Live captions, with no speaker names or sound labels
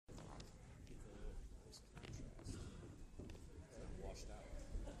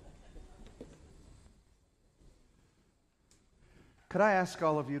Could I ask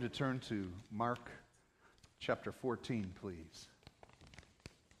all of you to turn to Mark chapter 14, please?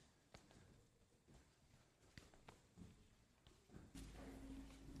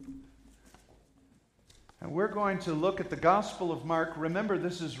 And we're going to look at the Gospel of Mark. Remember,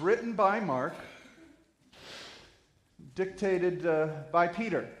 this is written by Mark, dictated by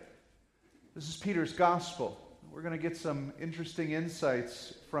Peter. This is Peter's Gospel. We're going to get some interesting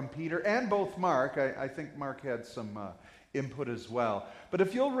insights from Peter and both Mark. I think Mark had some input as well. But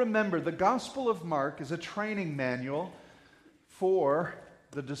if you'll remember, the Gospel of Mark is a training manual for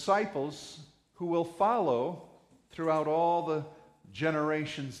the disciples who will follow throughout all the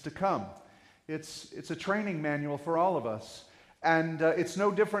generations to come. It's a training manual for all of us. And it's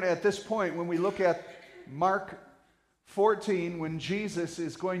no different at this point when we look at Mark 14, when Jesus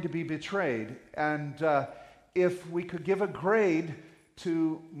is going to be betrayed. And if we could give a grade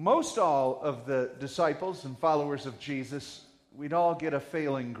to most all of the disciples and followers of Jesus, we'd all get a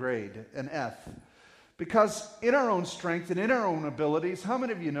failing grade, an F. Because in our own strength and in our own abilities, how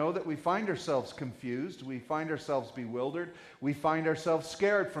many of you know that we find ourselves confused, we find ourselves bewildered, we find ourselves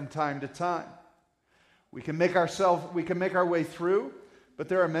scared from time to time? We can make our way through, but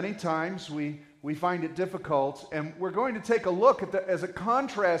there are many times we find it difficult, and we're going to take a look at as a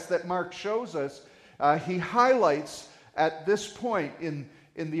contrast that Mark shows us. He highlights at this point in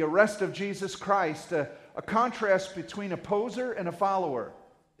the arrest of Jesus Christ a contrast between a poser and a follower.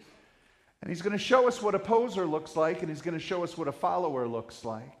 And he's going to show us what a poser looks like, and he's going to show us what a follower looks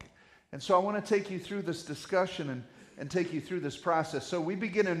like. And so I want to take you through this discussion and take you through this process. So we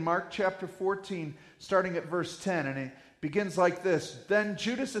begin in Mark chapter 14, starting at verse 10, and it begins like this. Then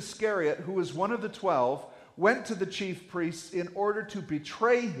Judas Iscariot, who was one of the 12, went to the chief priests in order to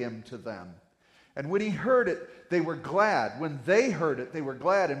betray him to them. And when he heard it, they were glad. When they heard it, they were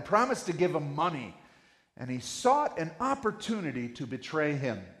glad and promised to give him money. And he sought an opportunity to betray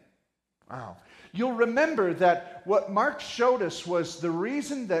him. Wow. You'll remember that what Mark showed us was the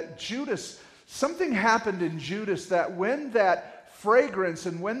reason that something happened in Judas, that when that fragrance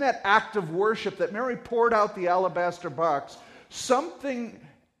and when that act of worship that Mary poured out the alabaster box, something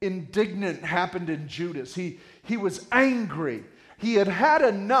indignant happened in Judas. He was angry. He had had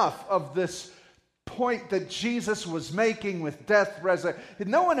enough of this point that Jesus was making with death,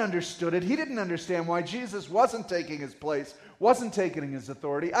 resurrection. No one understood it. He didn't understand why Jesus wasn't taking his place, wasn't taking his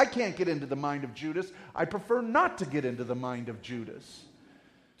authority. I can't get into the mind of Judas. I prefer not to get into the mind of Judas.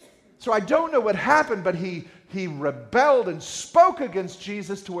 So I don't know what happened, but he rebelled and spoke against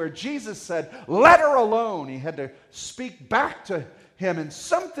Jesus to where Jesus said, "Let her alone." He had to speak back to him, and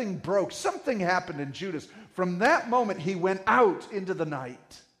something broke. Something happened in Judas. From that moment, he went out into the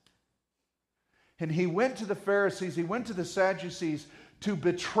night. And he went to the Pharisees, he went to the Sadducees to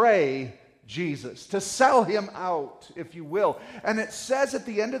betray Jesus, to sell him out, if you will. And it says at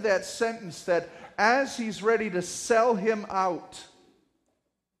the end of that sentence that as he's ready to sell him out,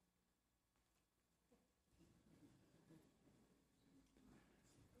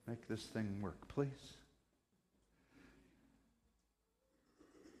 make this thing work, please.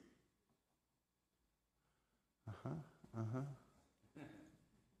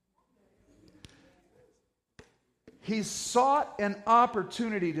 He sought an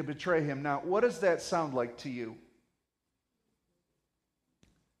opportunity to betray him. Now, what does that sound like to you?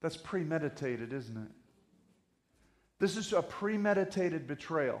 That's premeditated, isn't it? This is a premeditated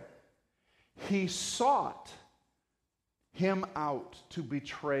betrayal. He sought him out to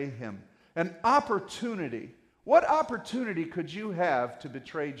betray him. An opportunity. What opportunity could you have to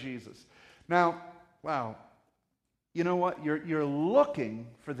betray Jesus? Now, wow. You know what? You're looking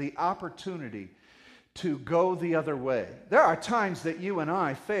for the opportunity to go the other way. There are times that you and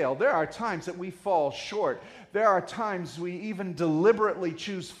I fail. There are times that we fall short. There are times we even deliberately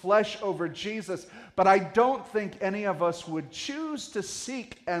choose flesh over Jesus. But I don't think any of us would choose to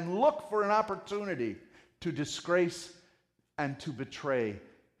seek and look for an opportunity to disgrace and to betray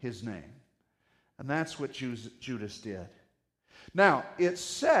his name. And that's what Judas did. Now, it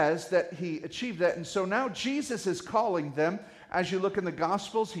says that he achieved that, and so now Jesus is calling them. As you look in the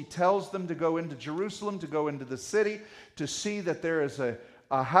Gospels, he tells them to go into Jerusalem, to go into the city, to see that there is a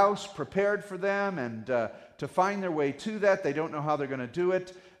house prepared for them, and to find their way to that. They don't know how they're going to do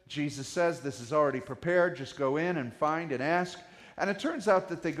it. Jesus says, this is already prepared. Just go in and find and ask. And it turns out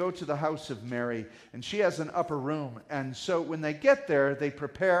that they go to the house of Mary, and she has an upper room. And so when they get there, they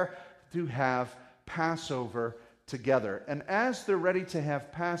prepare to have Passover together. And as they're ready to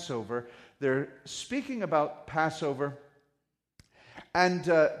have Passover, they're speaking about Passover. And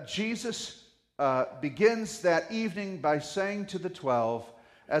Jesus begins that evening by saying to the 12,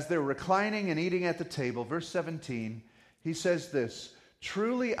 as they're reclining and eating at the table, verse 17, He says this,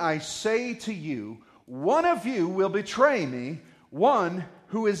 "Truly I say to you, one of you will betray me, one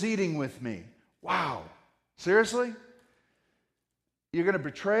who is eating with me." Wow. Seriously? You're going to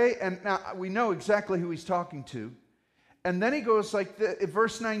betray? And now we know exactly who he's talking to. And then he goes like this,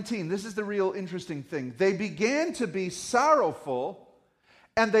 verse 19. This is the real interesting thing. "They began to be sorrowful,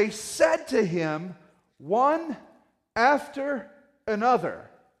 and they said to him, one after another,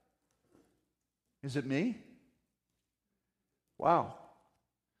 'Is it me?'" Wow.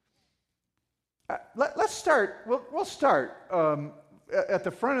 Let's start. We'll start at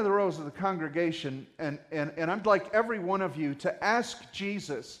the front of the rows of the congregation, and I'd like every one of you to ask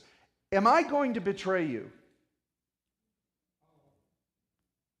Jesus, "Am I going to betray you?"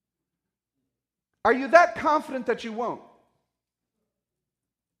 Are you that confident that you won't?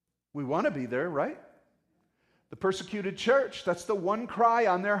 We want to be there, right? The persecuted church, that's the one cry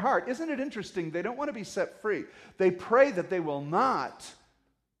on their heart. Isn't it interesting? They don't want to be set free. They pray that they will not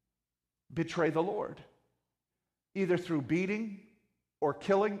betray the Lord, either through beating or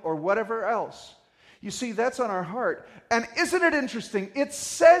killing or whatever else. You see, that's on our heart. And isn't it interesting? It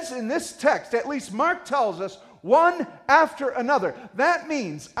says in this text, at least Mark tells us, one after another. That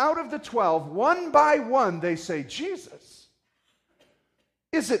means out of the 12, one by one, they say, "Jesus,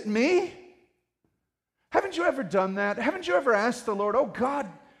 is it me?" Haven't you ever done that? Haven't you ever asked the Lord, "Oh God,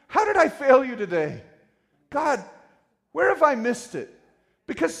 how did I fail you today? God, where have I missed it?"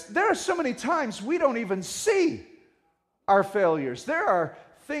 Because there are so many times we don't even see our failures. There are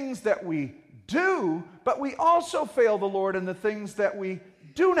things that we do, but we also fail the Lord in the things that we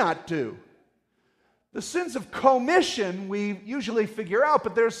do not do. The sins of commission we usually figure out,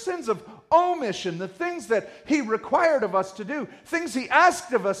 but there's sins of omission, the things that He required of us to do, things He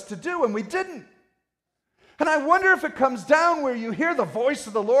asked of us to do, and we didn't. And I wonder if it comes down where you hear the voice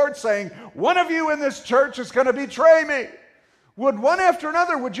of the Lord saying, "One of you in this church is going to betray me." Would one after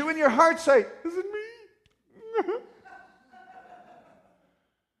another, would you in your heart say, "Is it me?"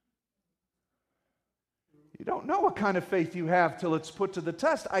 You don't know what kind of faith you have till it's put to the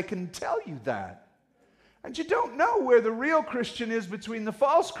test. I can tell you that. And you don't know where the real Christian is between the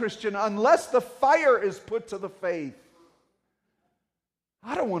false Christian unless the fire is put to the faith.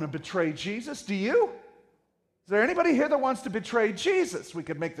 I don't want to betray Jesus. Do you? Is there anybody here that wants to betray Jesus? We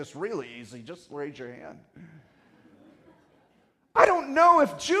could make this really easy. Just raise your hand. I don't know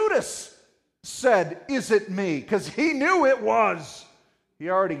if Judas said, "Is it me?" because he knew it was.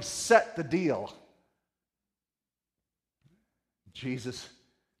 He already set the deal.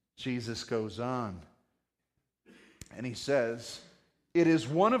 Jesus goes on. And he says, "It is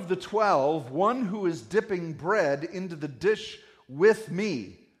one of the 12, one who is dipping bread into the dish with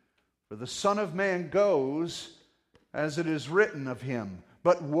me. For the Son of Man goes as it is written of him.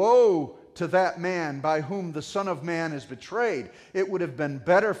 But woe to that man by whom the Son of Man is betrayed. It would have been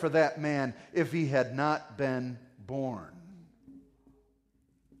better for that man if he had not been born."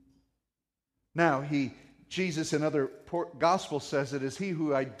 Now, Jesus in other Gospels says, "It is he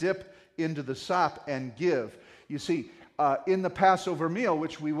who I dip into the sop and give." You see, in the Passover meal,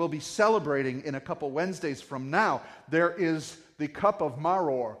 which we will be celebrating in a couple Wednesdays from now, there is the cup of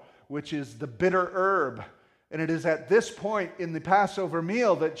maror, which is the bitter herb. And it is at this point in the Passover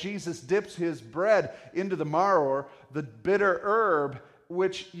meal that Jesus dips his bread into the maror, the bitter herb,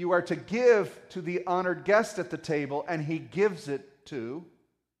 which you are to give to the honored guest at the table, and he gives it to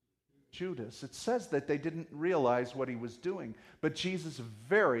Judas. It says that they didn't realize what he was doing, but Jesus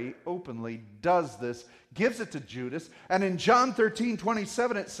very openly does this, gives it to Judas, and in John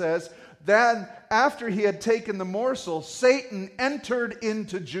 13:27 it says, "Then after he had taken the morsel, Satan entered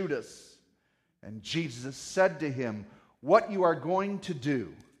into Judas. And Jesus said to him, 'What you are going to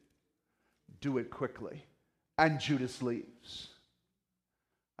do, do it quickly.' And Judas leaves."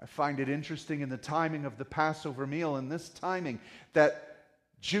 I find it interesting in the timing of the Passover meal, in this timing, that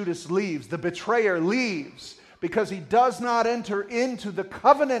Judas leaves, the betrayer leaves, because he does not enter into the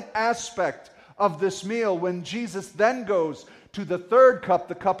covenant aspect of this meal when Jesus then goes to the third cup,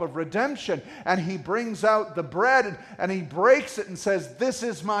 the cup of redemption, and he brings out the bread and he breaks it and says, "This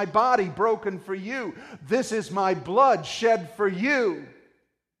is my body broken for you. This is my blood shed for you."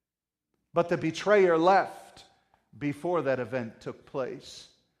 But the betrayer left before that event took place.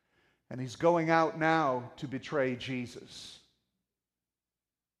 And he's going out now to betray Jesus.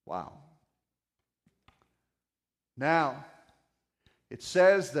 Wow. Now, it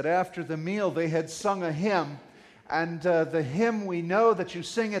says that after the meal they had sung a hymn, and the hymn we know that you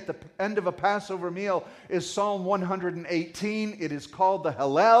sing at the end of a Passover meal is Psalm 118. It is called the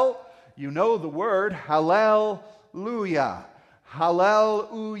Hallel. You know the word, Hallelujah.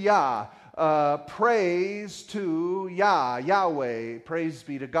 Hallelujah. praise to Yahweh, praise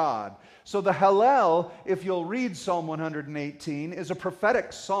be to God. So the Hallel, if you'll read Psalm 118, is a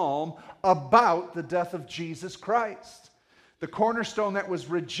prophetic psalm about the death of Jesus Christ. The cornerstone that was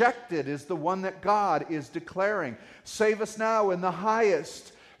rejected is the one that God is declaring. Save us now in the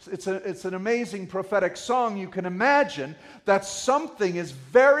highest. It's an amazing prophetic song. You can imagine that something is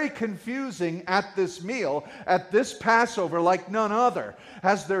very confusing at this meal, at this Passover, like none other.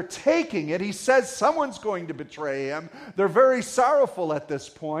 As they're taking it, he says someone's going to betray him. They're very sorrowful at this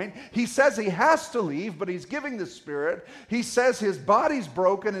point. He says he has to leave, but he's giving the Spirit. He says his body's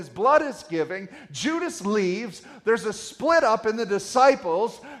broken, his blood is giving. Judas leaves. There's a split up in the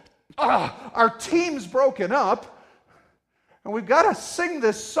disciples. Our team's broken up. And we've got to sing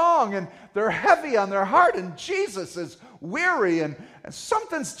this song, and they're heavy on their heart, and Jesus is weary, and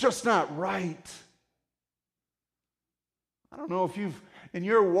something's just not right. I don't know if you've, in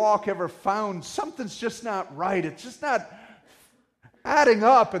your walk, ever found something's just not right. It's just not adding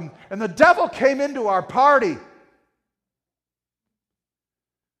up, and the devil came into our party.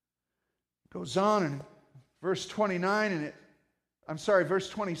 Goes on in verse 29, verse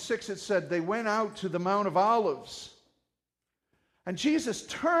 26, it said, they went out to the Mount of Olives. And Jesus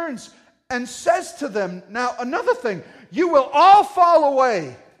turns and says to them, now another thing, you will all fall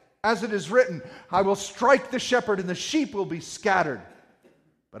away, as it is written, I will strike the shepherd and the sheep will be scattered.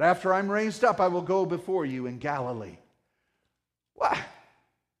 But after I'm raised up, I will go before you in Galilee. What?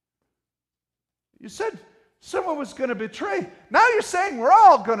 You said someone was going to betray. Now you're saying we're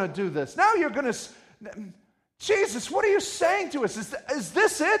all going to do this. Now you're going to... Jesus, what are you saying to us? Is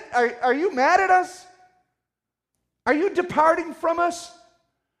this it? Are you mad at us? Are you departing from us?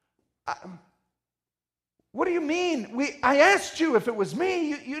 What do you mean? I asked you if it was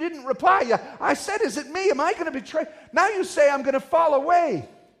me. You didn't reply. I said, is it me? Am I going to betray? Now you say I'm going to fall away.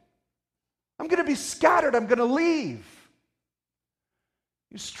 I'm going to be scattered. I'm going to leave.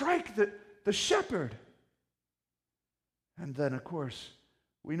 You strike the shepherd. And then, of course,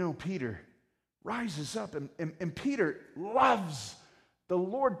 we know Peter rises up. And Peter loves the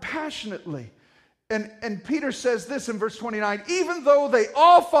Lord passionately. And Peter says this in verse 29, even though they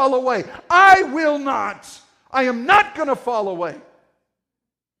all fall away, I will not. I am not going to fall away.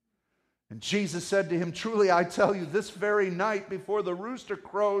 And Jesus said to him, truly I tell you, this very night before the rooster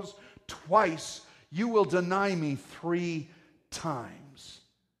crows twice, you will deny me 3 times.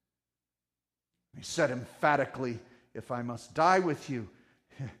 He said emphatically, if I must die with you.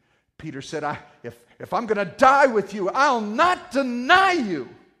 Peter said, if I'm going to die with you, I'll not deny you.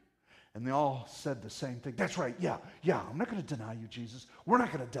 And they all said the same thing. That's right. Yeah, I'm not going to deny you, Jesus. We're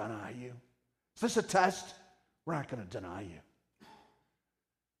not going to deny you. Is this a test? We're not going to deny you.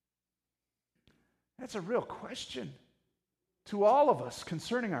 That's a real question to all of us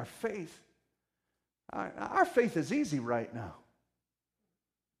concerning our faith. Our faith is easy right now.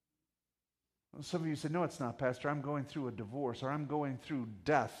 Some of you say, no, it's not, Pastor. I'm going through a divorce, or I'm going through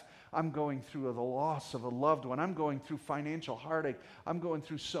death. I'm going through the loss of a loved one. I'm going through financial heartache. I'm going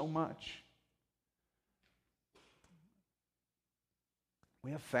through so much.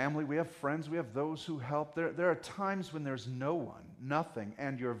 We have family, we have friends, we have those who help. There are times when there's no one, nothing,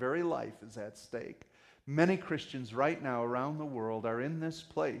 and your very life is at stake. Many Christians right now around the world are in this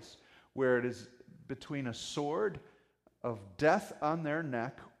place where it is between a sword of death on their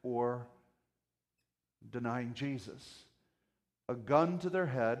neck or denying Jesus, a gun to their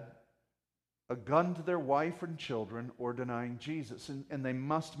head, a gun to their wife and children, or denying Jesus. And they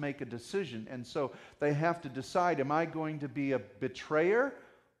must make a decision. And so they have to decide, am I going to be a betrayer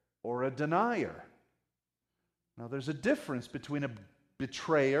or a denier? Now there's a difference between a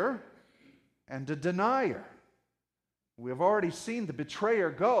betrayer and a denier. We have already seen the betrayer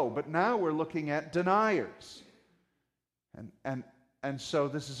go, but now we're looking at deniers. And so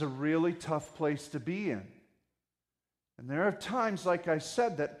this is a really tough place to be in. And there are times, like I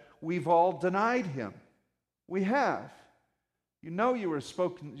said, that we've all denied him. We have. You know you're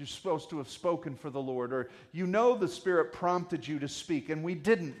supposed to have spoken for the Lord, or you know the Spirit prompted you to speak, and we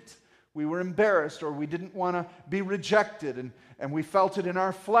didn't. We were embarrassed, or we didn't want to be rejected, and we felt it in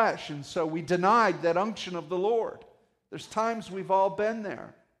our flesh, and so we denied that unction of the Lord. There's times we've all been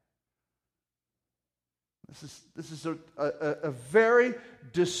there. This is a very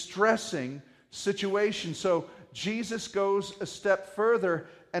distressing situation. So Jesus goes a step further,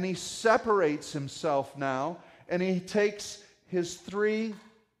 and he separates himself now, and he takes his 3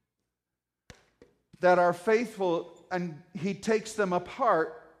 that are faithful, and he takes them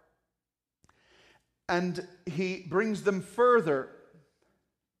apart, and he brings them further.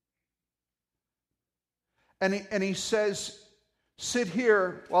 And he says, sit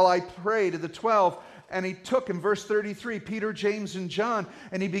here while I pray to the 12. And he took, in verse 33, Peter, James, and John,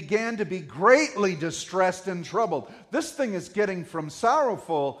 and he began to be greatly distressed and troubled. This thing is getting from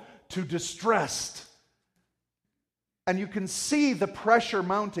sorrowful to distressed. And you can see the pressure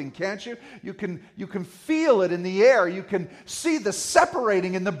mounting, can't you? You can feel it in the air. You can see the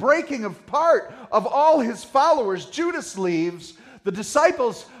separating and the breaking apart of all his followers. Judas leaves. The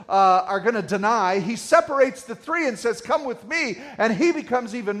disciples are going to deny. He separates the three and says, "Come with me." And he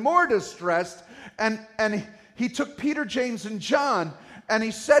becomes even more distressed. And he took Peter, James, and John, and he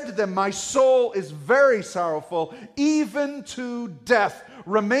said to them, "My soul is very sorrowful, even to death.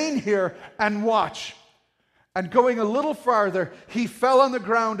 Remain here and watch." And going a little farther, he fell on the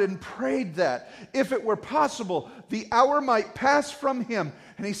ground and prayed that, if it were possible, the hour might pass from him.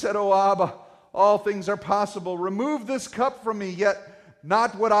 And he said, "O Abba, all things are possible. Remove this cup from me, yet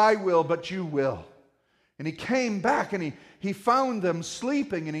not what I will, but you will." And he came back and he found them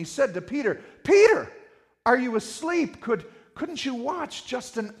sleeping. And he said to Peter, "Peter, are you asleep? Couldn't you watch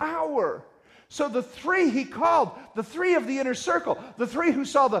just an hour?" So the three he called, the three of the inner circle, the three who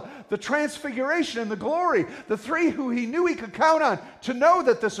saw the transfiguration and the glory, the three who he knew he could count on to know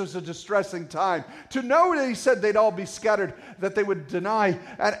that this was a distressing time, to know that he said they'd all be scattered, that they would deny,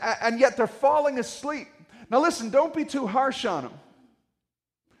 and yet they're falling asleep. Now listen, don't be too harsh on them.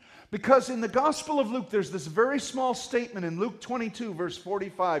 Because in the Gospel of Luke, there's this very small statement in Luke 22, verse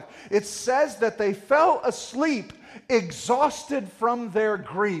 45. It says that they fell asleep, exhausted from their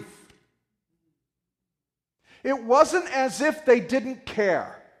grief. It wasn't as if they didn't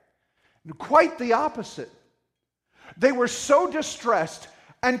care. Quite the opposite. They were so distressed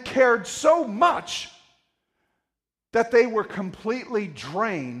and cared so much that they were completely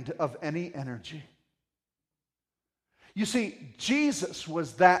drained of any energy. You see, Jesus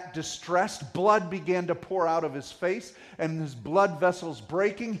was that distressed. Blood began to pour out of his face, and his blood vessels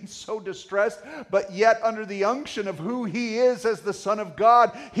breaking. He's so distressed, but yet under the unction of who he is as the Son of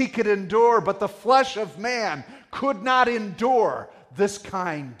God, he could endure. But the flesh of man could not endure this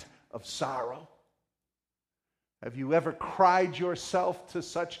kind of sorrow. Have you ever cried yourself to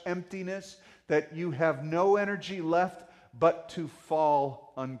such emptiness that you have no energy left but to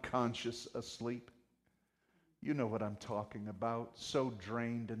fall unconscious asleep? You know what I'm talking about. So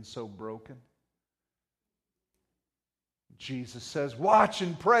drained and so broken. Jesus says, "Watch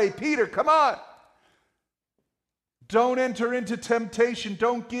and pray." Peter, come on. Don't enter into temptation.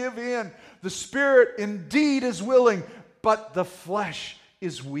 Don't give in. The spirit indeed is willing, but the flesh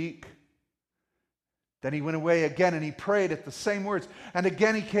is weak. Then he went away again and he prayed at the same words. And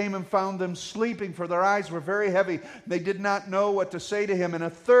again he came and found them sleeping, for their eyes were very heavy. They did not know what to say to him. And a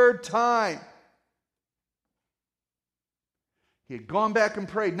third time, he had gone back and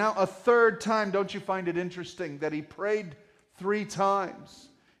prayed. Now a third time, don't you find it interesting that he prayed 3 times?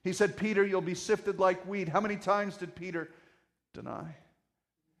 He said, "Peter, you'll be sifted like wheat." How many times did Peter deny?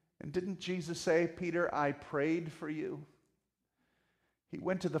 And didn't Jesus say, "Peter, I prayed for you"? He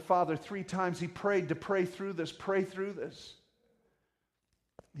went to the Father 3 times. He prayed to pray through this, pray through this.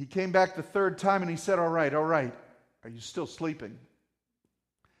 He came back the third time and he said, all right. Are you still sleeping?"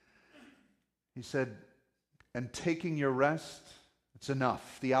 He said, "And taking your rest, it's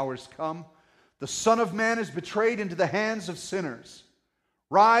enough. The hour's come. The Son of Man is betrayed into the hands of sinners.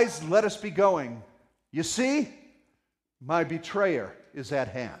 Rise, let us be going. You see, my betrayer is at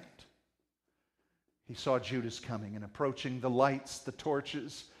hand." He saw Judas coming and approaching, the lights, the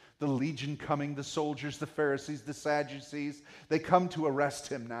torches, the legion coming, the soldiers, the Pharisees, the Sadducees. They come to arrest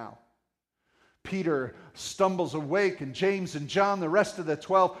him now. Peter stumbles awake, and James and John, the rest of the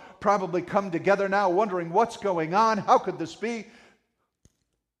 12, probably come together now, wondering what's going on. How could this be?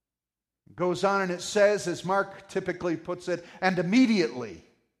 It goes on and it says, as Mark typically puts it, and immediately,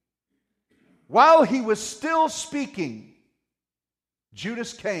 while he was still speaking,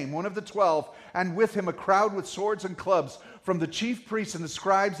 Judas came, one of the 12, and with him a crowd with swords and clubs from the chief priests and the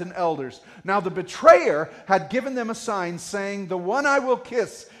scribes and elders. Now the betrayer had given them a sign, saying, "The one I will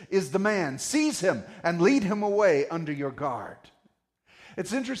kiss is the man. Seize him and lead him away under your guard."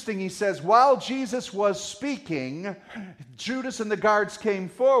 It's interesting, he says, while Jesus was speaking, Judas and the guards came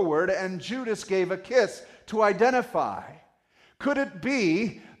forward, and Judas gave a kiss to identify. Could it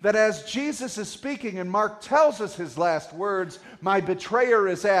be that as Jesus is speaking, and Mark tells us his last words, "My betrayer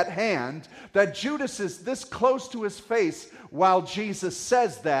is at hand," that Judas is this close to his face while Jesus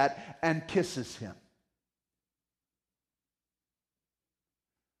says that and kisses him?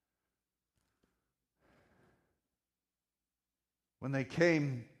 When they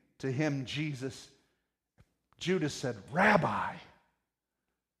came to him, Judas said, "Rabbi."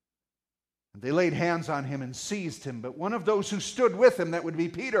 And They laid hands on him and seized him, but one of those who stood with him, that would be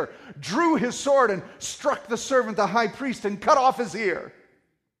Peter, drew his sword and struck the servant, the high priest, and cut off his ear.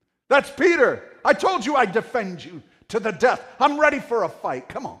 That's Peter. I told you I'd defend you to the death. I'm ready for a fight.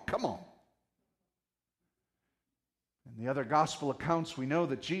 Come on, come on. In the other gospel accounts, we know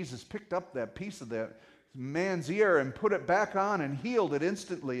that Jesus picked up that piece of that man's ear and put it back on and healed it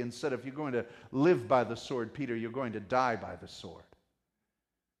instantly and said, if you're going to live by the sword, Peter, you're going to die by the sword.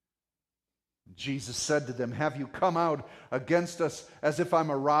 Jesus said to them, have you come out against us as if I'm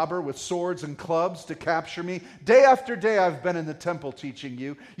a robber with swords and clubs to capture me? Day after day I've been in the temple teaching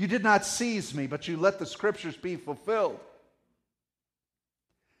you. You did not seize me, but you let the scriptures be fulfilled.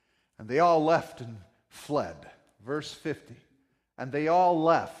 And they all left and fled. Verse 50. And they all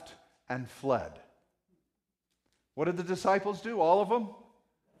left and fled. What did the disciples do? All of them?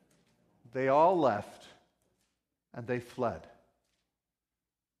 They all left and they fled.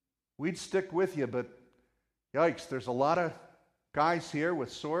 We'd stick with you, but yikes, there's a lot of guys here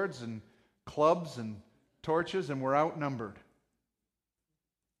with swords and clubs and torches, and we're outnumbered.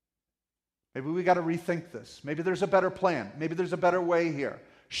 Maybe we got to rethink this. Maybe there's a better plan. Maybe there's a better way here.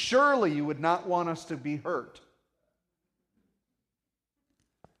 Surely you would not want us to be hurt.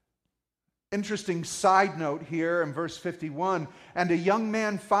 Interesting side note here in verse 51, and a young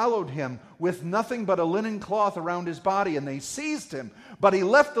man followed him with nothing but a linen cloth around his body, and they seized him, but he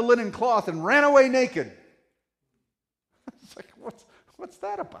left the linen cloth and ran away naked. It's like, what's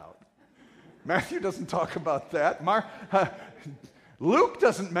that about? Matthew doesn't talk about that. Luke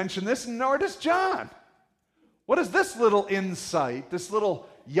doesn't mention this, and nor does John. What is this little insight, this little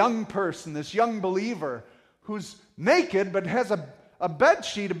young person, this young believer who's naked but has a bed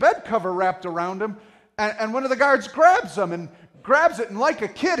sheet, a bed cover wrapped around him, and one of the guards grabs him and grabs it, and like a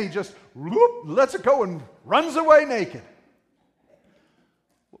kid, he just lets it go and runs away naked.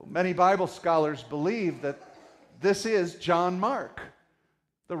 Well, many Bible scholars believe that this is John Mark,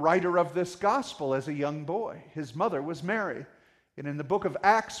 the writer of this gospel as a young boy. His mother was Mary. And in the book of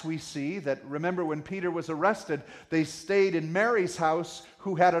Acts, we see that, remember when Peter was arrested, they stayed in Mary's house,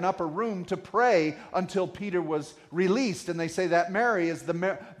 who had an upper room, to pray until Peter was released. And they say that Mary is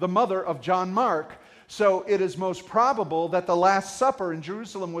the mother of John Mark. So it is most probable that the Last Supper in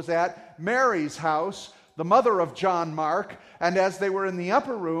Jerusalem was at Mary's house, the mother of John Mark. And as they were in the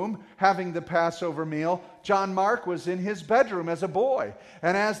upper room having the Passover meal, John Mark was in his bedroom as a boy.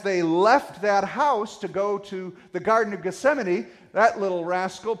 And as they left that house to go to the Garden of Gethsemane, that little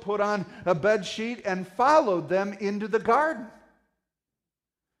rascal put on a bed sheet and followed them into the garden.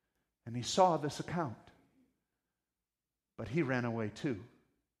 And he saw this account. But he ran away too.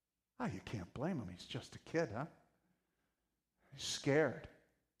 Oh, you can't blame him. He's just a kid, huh? He's scared.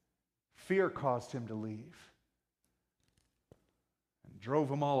 Fear caused him to leave and drove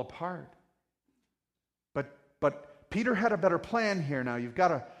them all apart. But Peter had a better plan here now. You've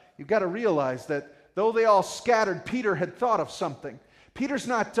got to realize that though they all scattered, Peter had thought of something. Peter's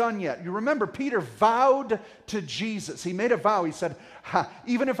not done yet. You remember Peter vowed to Jesus. He made a vow. He said,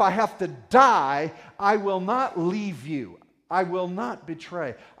 even if I have to die, I will not leave you. I will not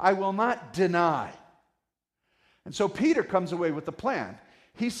betray. I will not deny. And so Peter comes away with the plan.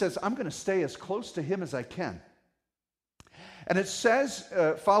 He says, I'm going to stay as close to him as I can. And it says,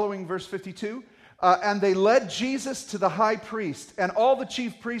 following verse 52, and they led Jesus to the high priest, and all the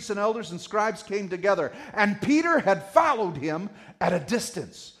chief priests and elders and scribes came together. And Peter had followed him at a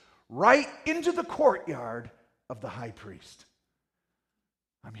distance, right into the courtyard of the high priest.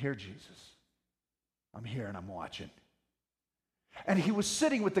 I'm here, Jesus. I'm here and I'm watching. And he was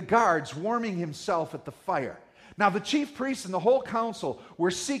sitting with the guards, warming himself at the fire. Now the chief priests and the whole council were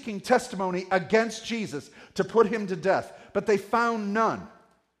seeking testimony against Jesus to put him to death, but they found none.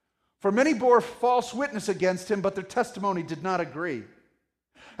 For many bore false witness against him, but their testimony did not agree.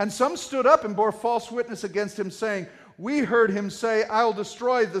 And some stood up and bore false witness against him, saying, we heard him say, I'll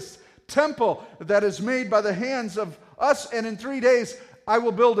destroy this temple that is made by the hands of us, and in 3 days I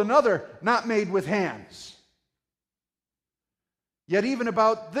will build another not made with hands. Yet even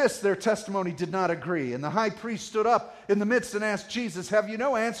about this their testimony did not agree. And the high priest stood up in the midst and asked Jesus, have you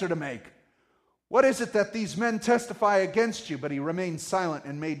no answer to make? What is it that these men testify against you? But he remained silent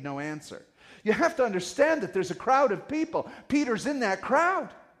and made no answer. You have to understand that there's a crowd of people. Peter's in that crowd.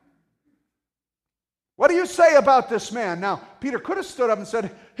 What do you say about this man? Now, Peter could have stood up and said,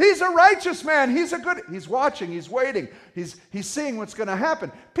 he's a righteous man. He's watching, he's waiting. He's seeing what's going to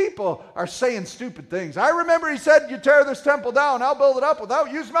happen. People are saying stupid things. I remember he said, you tear this temple down, I'll build it up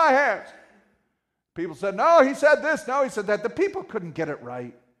without using my hands. People said, no, he said this, no, he said that. The people couldn't get it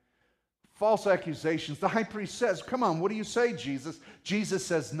right. False accusations. The high priest says, come on, what do you say, Jesus? Jesus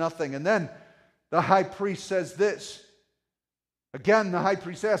says nothing. And then the high priest says this. Again, the high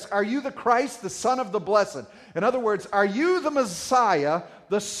priest asks, "Are you the Christ, the Son of the Blessed?" In other words, are you the Messiah,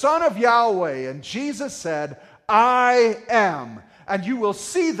 the Son of Yahweh? And Jesus said, "I am. And you will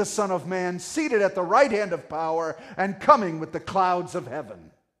see the Son of Man seated at the right hand of power and coming with the clouds of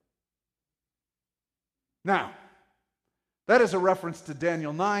heaven." Now, that is a reference to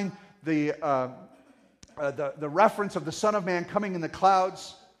Daniel 9, the reference of the Son of Man coming in the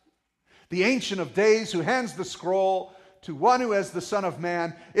clouds, the Ancient of Days who hands the scroll to one who has the Son of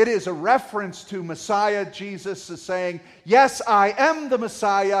Man. It is a reference to Messiah. Jesus is saying, "Yes, I am the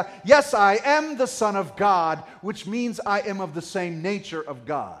Messiah. Yes, I am the Son of God," which means I am of the same nature of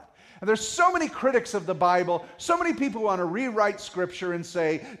God. And there's so many critics of the Bible, so many people who want to rewrite Scripture and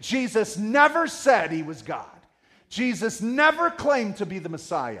say, Jesus never said he was God. Jesus never claimed to be the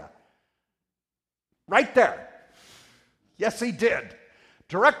Messiah. Right there. Yes, he did.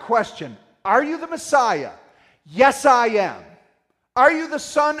 Direct question, are you the Messiah? Yes, I am. Are you the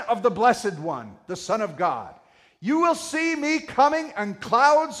Son of the Blessed One, the Son of God? You will see me coming in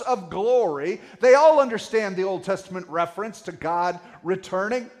clouds of glory. They all understand the Old Testament reference to God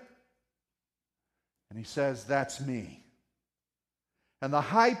returning. And he says, that's me. And the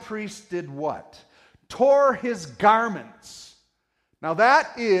high priest did what? Tore his garments. Now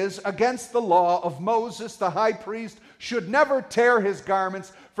that is against the law of Moses. The high priest should never tear his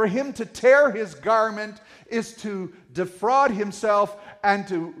garments. For him to tear his garment is to defraud himself and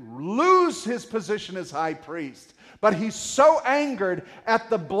to lose his position as high priest. But he's so angered at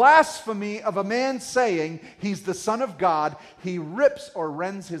the blasphemy of a man saying he's the Son of God, he rips or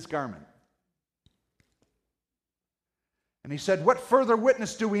rends his garment. And he said, "What further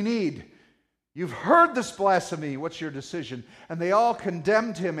witness do we need? You've heard this blasphemy. What's your decision?" And they all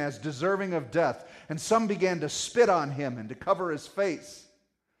condemned him as deserving of death. And some began to spit on him and to cover his face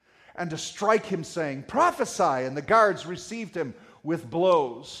and to strike him, saying, "Prophesy." And the guards received him with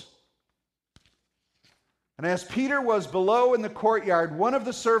blows. And as Peter was below in the courtyard, one of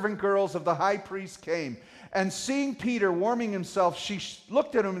the servant girls of the high priest came. And seeing Peter warming himself, she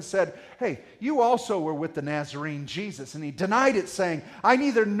looked at him and said, "Hey, you also were with the Nazarene Jesus." And he denied it, saying, "I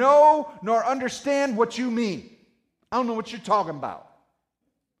neither know nor understand what you mean. I don't know what you're talking about."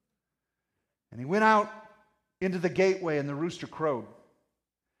 And he went out into the gateway, and the rooster crowed.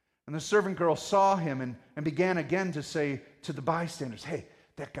 And the servant girl saw him and began again to say to the bystanders, "Hey,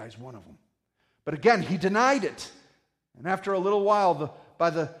 that guy's one of them." But again, he denied it. And after a little while,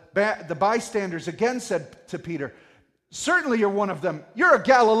 the bystanders again said to Peter, "Certainly you're one of them. You're a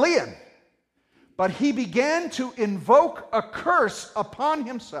Galilean." But he began to invoke a curse upon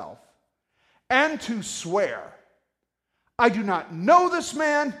himself and to swear, "I do not know this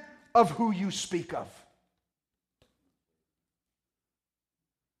man of who you speak of."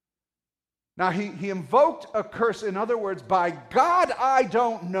 Now he invoked a curse. In other words, by God, I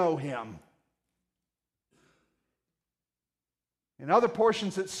don't know him. In other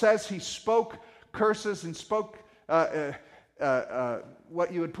portions, it says he spoke curses and spoke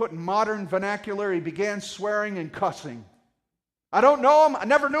what you would put in modern vernacular. He began swearing and cussing. "I don't know him. I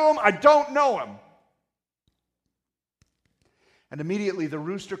never knew him. I don't know him." And immediately the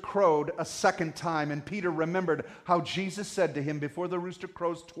rooster crowed a second time, and Peter remembered how Jesus said to him, "Before the rooster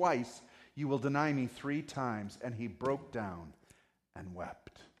crows twice, you will deny me 3 times." And he broke down and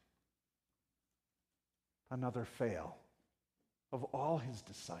wept. Another fail of all his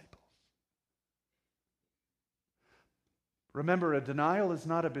disciples. Remember, a denial is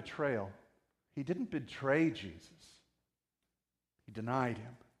not a betrayal. He didn't betray Jesus. He denied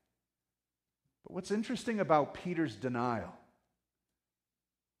him. But what's interesting about Peter's denial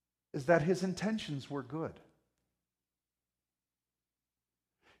is that his intentions were good.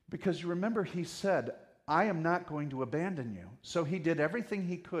 Because you remember he said, "I am not going to abandon you." So he did everything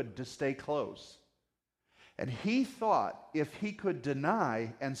he could to stay close. And he thought if he could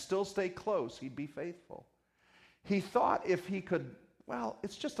deny and still stay close, he'd be faithful. He thought if he could, well,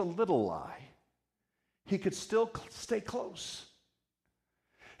 it's just a little lie, he could still stay close.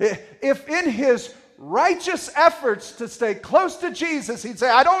 If in his righteous efforts to stay close to Jesus, he'd say,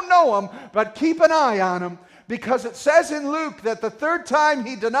 "I don't know him, but keep an eye on him." Because it says in Luke that the third time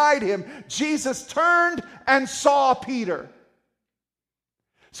he denied him, Jesus turned and saw Peter.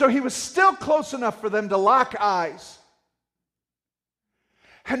 So he was still close enough for them to lock eyes.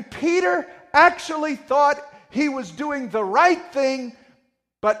 And Peter actually thought he was doing the right thing,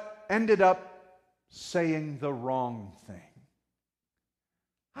 but ended up saying the wrong thing.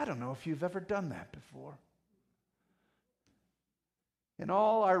 I don't know if you've ever done that before. In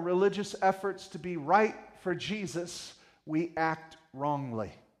all our religious efforts to be right for Jesus, we act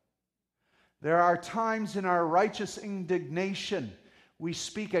wrongly. There are times in our righteous indignation we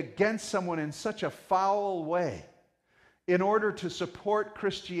speak against someone in such a foul way in order to support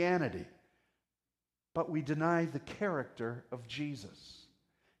Christianity, but we deny the character of Jesus.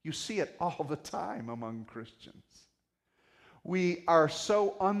 You see it all the time among Christians. We are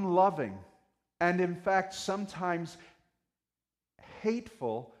so unloving and, in fact, sometimes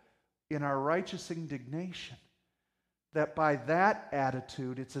hateful in our righteous indignation that by that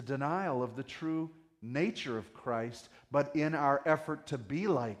attitude, it's a denial of the true nature of Christ, but in our effort to be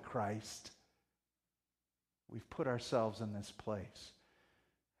like Christ, we've put ourselves in this place.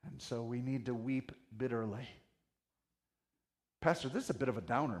 And so we need to weep bitterly. Pastor, this is a bit of a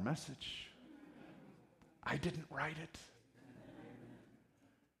downer message. I didn't write it.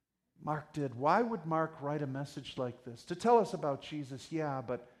 Mark did. Why would Mark write a message like this? To tell us about Jesus, yeah,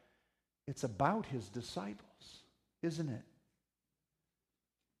 but it's about his disciples, isn't it?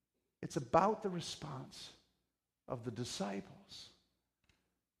 It's about the response of the disciples.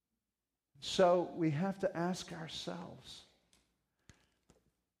 So we have to ask ourselves,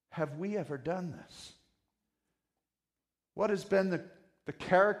 have we ever done this? What has been the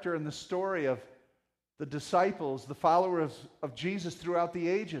character and the story of the disciples, the followers of Jesus throughout the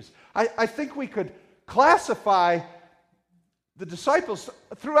ages? I think we could classify the disciples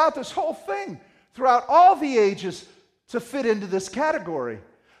throughout this whole thing, throughout all the ages, to fit into this category.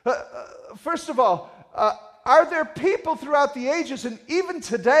 First of all, are there people throughout the ages, and even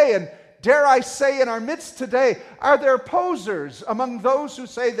today, and dare I say in our midst today, are there posers among those who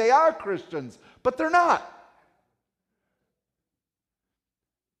say they are Christians, but they're not?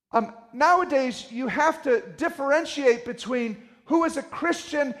 Nowadays, you have to differentiate between who is a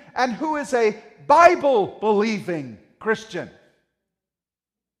Christian and who is a Bible-believing Christian.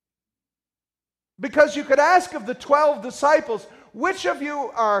 Because you could ask of the 12 disciples, which of you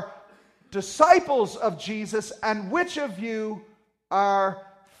are disciples of Jesus and which of you are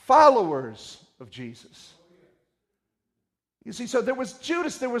followers of Jesus? You see, so there was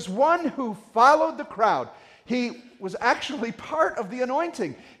Judas, there was one who followed the crowd. He was actually part of the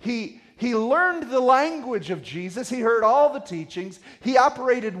anointing. He learned the language of Jesus. He heard all the teachings. He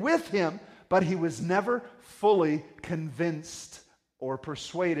operated with him, but he was never fully convinced or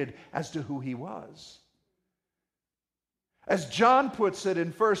persuaded as to who he was. As John puts it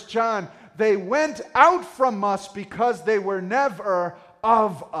in 1 John, they went out from us because they were never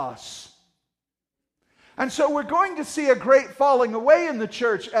of us. And so we're going to see a great falling away in the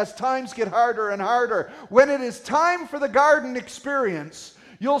church as times get harder and harder. When it is time for the garden experience,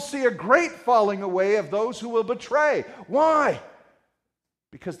 you'll see a great falling away of those who will betray. Why?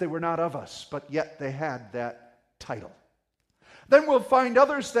 Because they were not of us, but yet they had that title. Then we'll find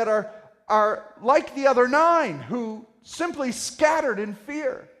others that are like the other 9 who simply scattered in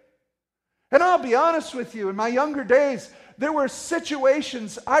fear. And I'll be honest with you, in my younger days, there were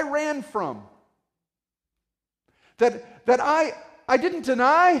situations I ran from that I didn't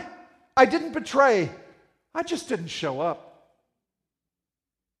deny, I didn't betray, I just didn't show up.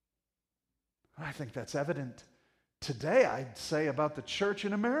 I think that's evident today, I'd say, about the church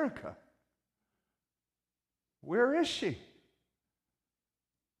in America. Where is she?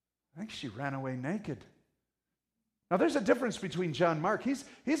 I think she ran away naked. Now, there's a difference between John Mark.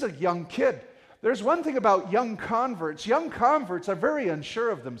 He's a young kid. There's one thing about young converts. Young converts are very unsure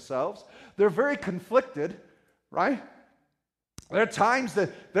of themselves. They're very conflicted, right? There are times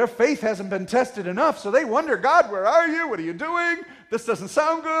that their faith hasn't been tested enough, so they wonder, God, where are you? What are you doing? This doesn't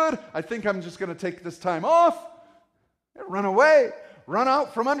sound good. I think I'm just going to take this time off. They run away, run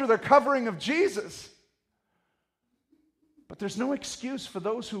out from under the covering of Jesus. But there's no excuse for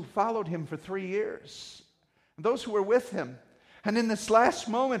those who followed him for 3 years, and those who were with him, and in this last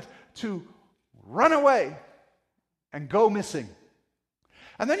moment to run away and go missing.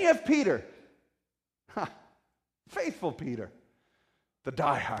 And then you have Peter, faithful Peter, the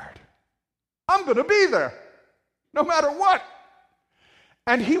diehard. I'm going to be there, no matter what.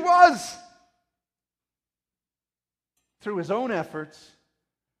 And he was. Through his own efforts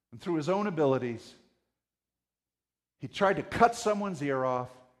and through his own abilities, he tried to cut someone's ear off,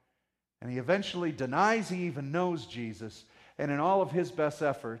 and he eventually denies he even knows Jesus, and in all of his best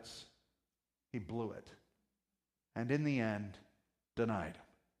efforts, he blew it. And in the end, denied him.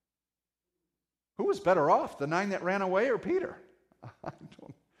 Who was better off, the 9 that ran away or Peter?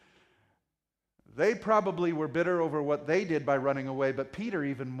 They probably were bitter over what they did by running away, but Peter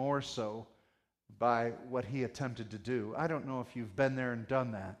even more so by what he attempted to do. I don't know if you've been there and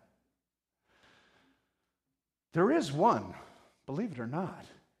done that. There is one, believe it or not,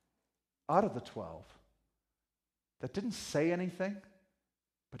 out of the 12 that didn't say anything,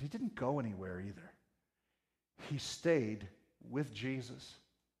 But he didn't go anywhere either. He stayed with Jesus,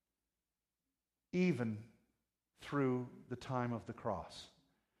 even through the time of the cross.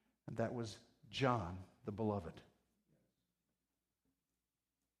 And that was John, the beloved.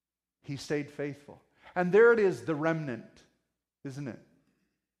 He stayed faithful. And there it is, the remnant, isn't it?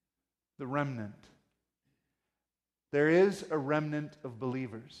 The remnant. There is a remnant of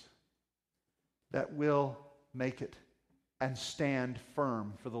believers that will make it and stand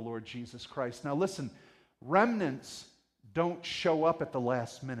firm for the Lord Jesus Christ. Now listen, remnants don't show up at the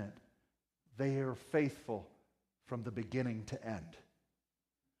last minute. They are faithful from the beginning to end.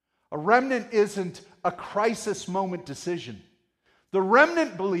 A remnant isn't a crisis moment decision. The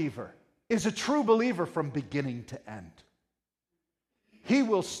remnant believer is a true believer from beginning to end. He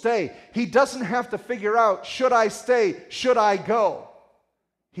will stay. He doesn't have to figure out, should I stay, should I go?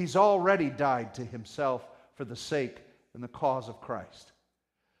 He's already died to himself for the sake and the cause of Christ.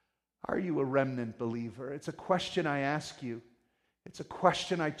 Are you a remnant believer? It's a question I ask you. It's a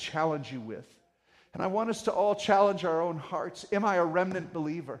question I challenge you with. And I want us to all challenge our own hearts. Am I a remnant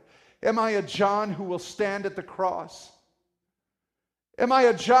believer? Am I a John who will stand at the cross? Am I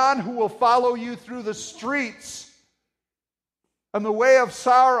a John who will follow you through the streets and the way of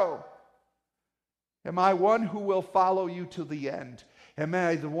sorrow? Am I one who will follow you to the end? Am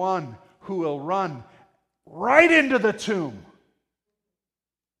I the one who will run right into the tomb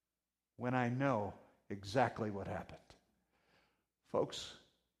when I know exactly what happened? Folks,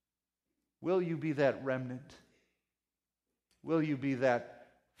 will you be that remnant? Will you be that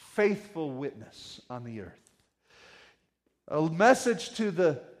faithful witness on the earth? A message to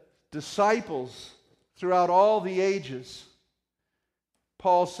the disciples throughout all the ages.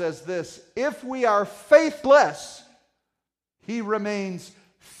 Paul says this: if we are faithless, he remains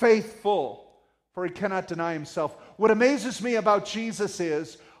faithful, for he cannot deny himself. What amazes me about Jesus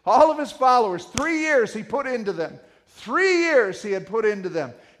is all of his followers, 3 years he put into them. 3 years he had put into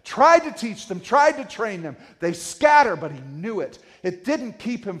them. Tried to teach them, tried to train them. They scatter, but he knew it. It didn't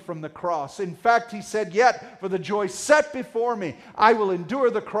keep him from the cross. In fact, he said, yet for the joy set before me, I will endure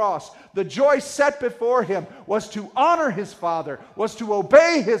the cross. The joy set before him was to honor his Father, was to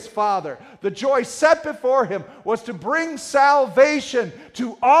obey his Father. The joy set before him was to bring salvation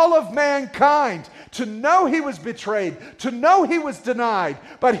to all of mankind, to know he was betrayed, to know he was denied,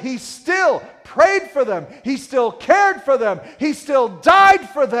 but he still prayed for them. He still cared for them. He still died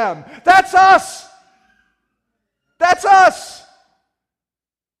for them. That's us. That's us.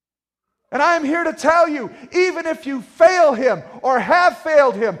 And I am here to tell you, even if you fail him, or have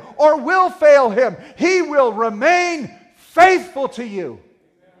failed him, or will fail him, he will remain faithful to you.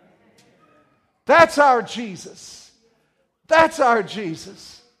 That's our Jesus. That's our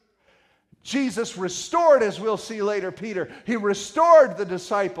Jesus. Jesus restored, as we'll see later, Peter. He restored the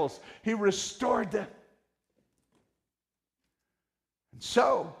disciples. He restored them. And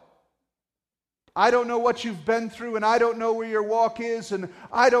so, I don't know what you've been through, and I don't know where your walk is, and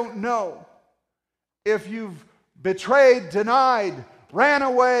I don't know if you've betrayed, denied, ran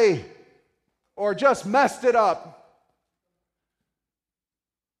away, or just messed it up.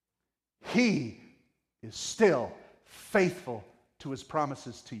 He is still faithful to his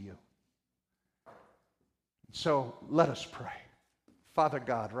promises to you. So let us pray. Father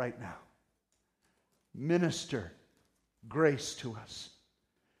God, right now, minister grace to us.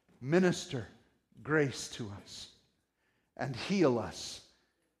 Minister grace to us and heal us.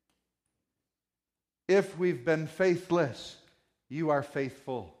 If we've been faithless, you are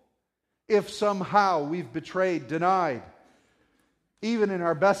faithful. If somehow we've betrayed, denied, even in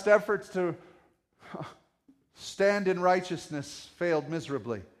our best efforts to stand in righteousness, failed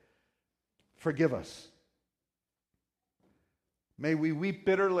miserably, forgive us. May we weep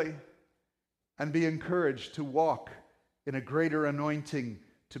bitterly and be encouraged to walk in a greater anointing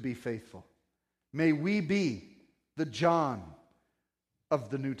to be faithful. May we be the John of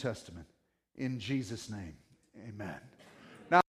the New Testament. In Jesus' name, amen.